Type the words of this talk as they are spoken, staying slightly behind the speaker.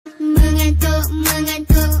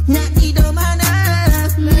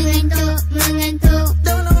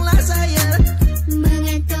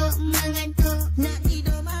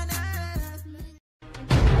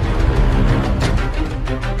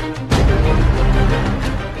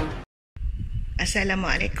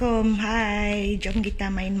Assalamualaikum. Hai, jom kita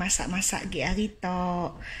main masak-masak gi hari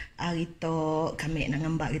tok. Hari tok kami nak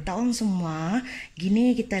ngembak kita orang semua.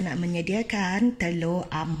 Gini kita nak menyediakan telur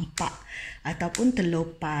ampak ataupun telur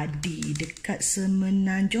padi. Dekat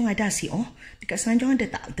Semenanjung ada sih. Dekat Semenanjung ada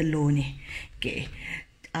tak telur ni? Okey.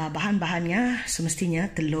 Bahan-bahannya semestinya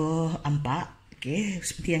telur ampak. Okey,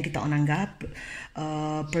 seperti yang kita orang anggap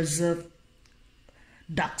preserved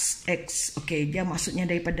ducks eggs. Okey, dia maksudnya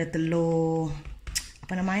daripada telur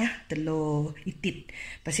apa namanya? Telur itik.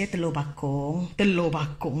 Pasal telur bakung,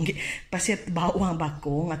 pasal bawang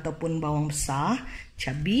bakung ataupun bawang besar,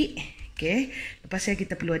 cabai. Okey. Lepas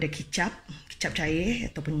kita perlu ada kicap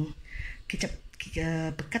cair ataupun kicap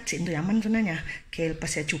pekat sih itu nyaman sebenarnya. Okey,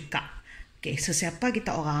 lepas cuka. Okey, sesiapa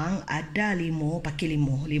kita orang ada limo, pakai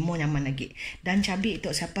limo nyaman lagi. Dan cabai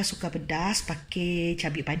itu siapa suka pedas pakai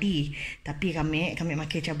cabai padi. Tapi kami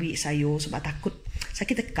pakai cabai sayur sebab takut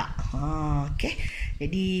sakit tekak. Okey.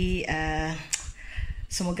 Jadi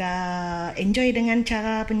semoga enjoy dengan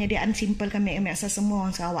cara penyediaan simple kami asal semua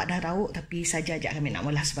orang Sarawak dah tahu, tapi saja ajak kami nak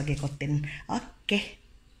mula sebagai konten. Okey.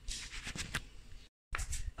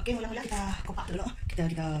 Okey, mula-mula kita kopak dulu. Kita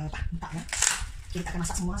hentak ya. Kita akan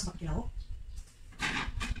masak semua sebab kita lauk.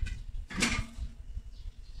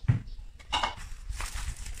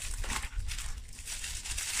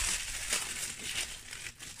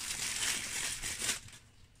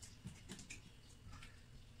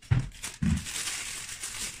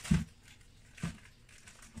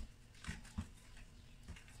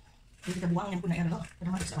 Jadi kita buang yang punya air dulu. Kita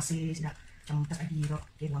masuk masih sudah macam tas lagi dulu.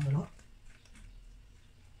 Okey, buang dulu.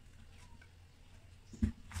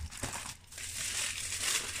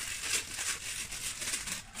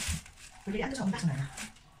 Perbezaan tu sama sebenarnya.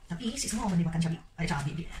 Tapi si semua orang dimakan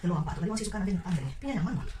cabai, telur ampak tu. Tapi masih suka nanti makan dia. Tapi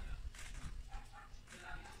nyaman lah.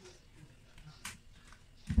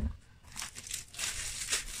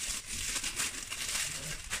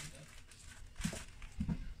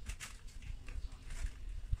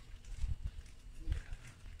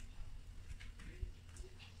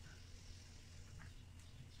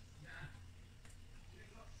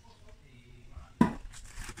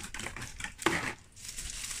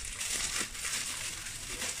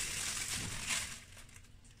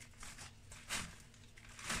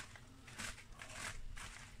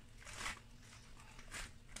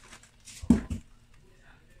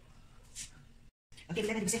 Okey,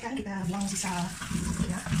 bila dah dibersihkan, kita buang sisa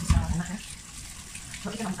tanah ya.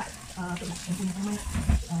 Sebab kita nak buka yang punya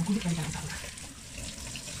kulit dari dalam salu.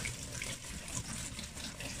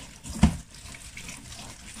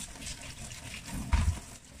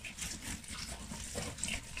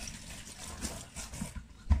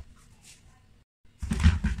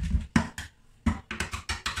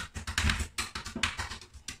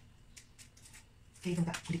 Okey, kita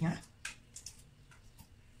buka kulitnya.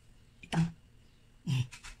 Hitam.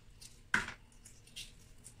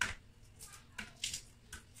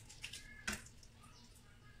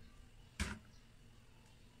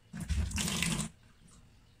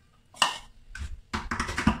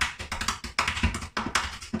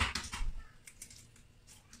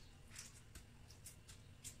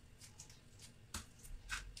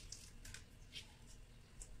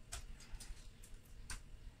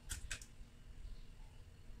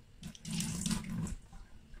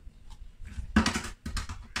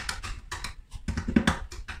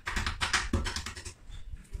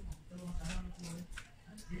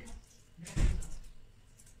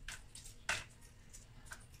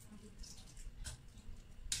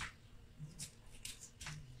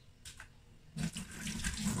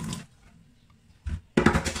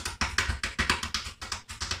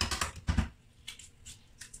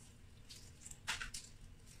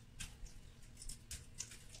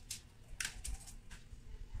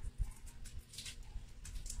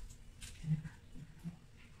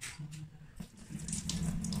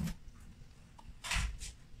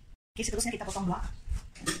 Okey, seterusnya kita potong buat.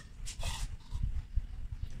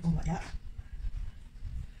 Potong buat ya.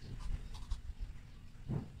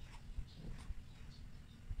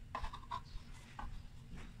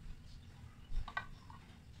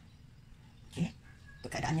 Okey, untuk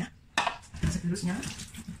keadaannya. Seterusnya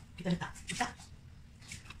kita letak cuka.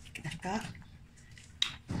 Kita cuka.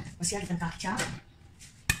 Masih kita letak kacang.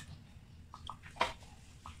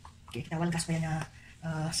 Okey, kita awalkan supaya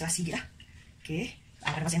serasi sikit lah. Okey.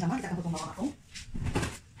 Pada masa yang sama kita akan potong bawang bakung.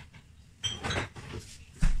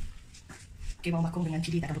 Okey, bawang bakung dengan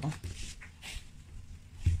cili kita akan potong.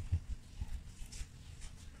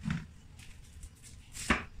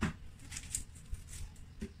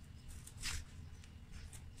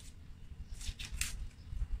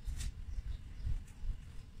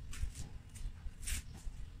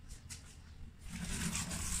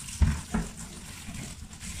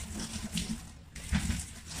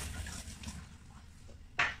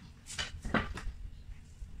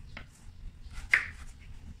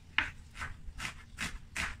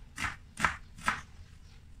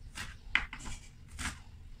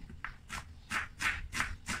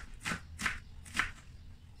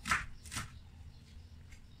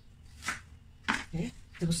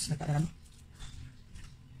 Terus letak dalam.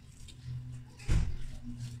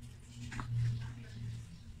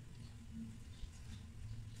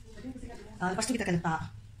 Lepas tu kita akan letak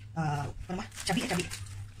cabai.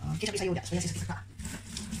 Okay, cabai sayur dah supaya saya letak.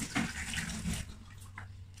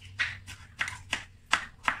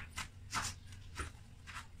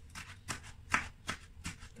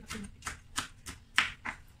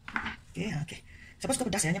 Okay. Siapa suka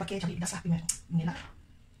pedas ya, pakai cabai pedas lah. Ini lah.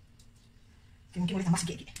 Okay, mungkin boleh tambah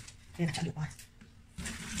sikit lagi. Saya kacang lupa.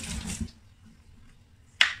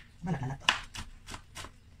 Lalat tu.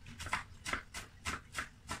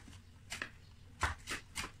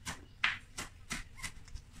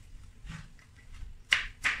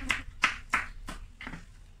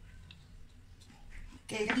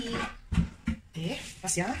 Okay, jadi. Okay,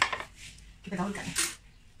 lepas ya. Kita gaulkan.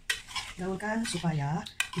 Gaulkan supaya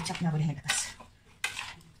kicapnya boleh naik ke atas.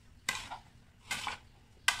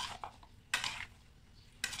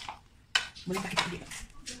 Boleh pakai kicap lagi.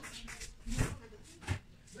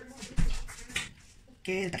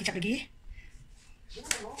 Okay, letak kicap lagi.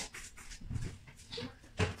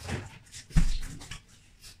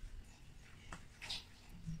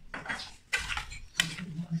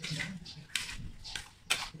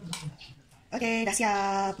 Okay, dah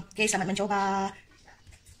siap. Okay, selamat mencoba.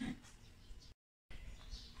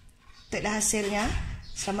 Itulah hasilnya.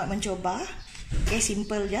 Selamat mencoba. Okay,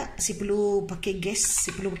 simple je. Si perlu pakai gas, si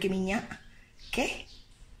perlu pakai minyak. Okay.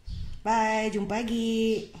 Bye, jumpa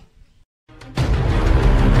lagi.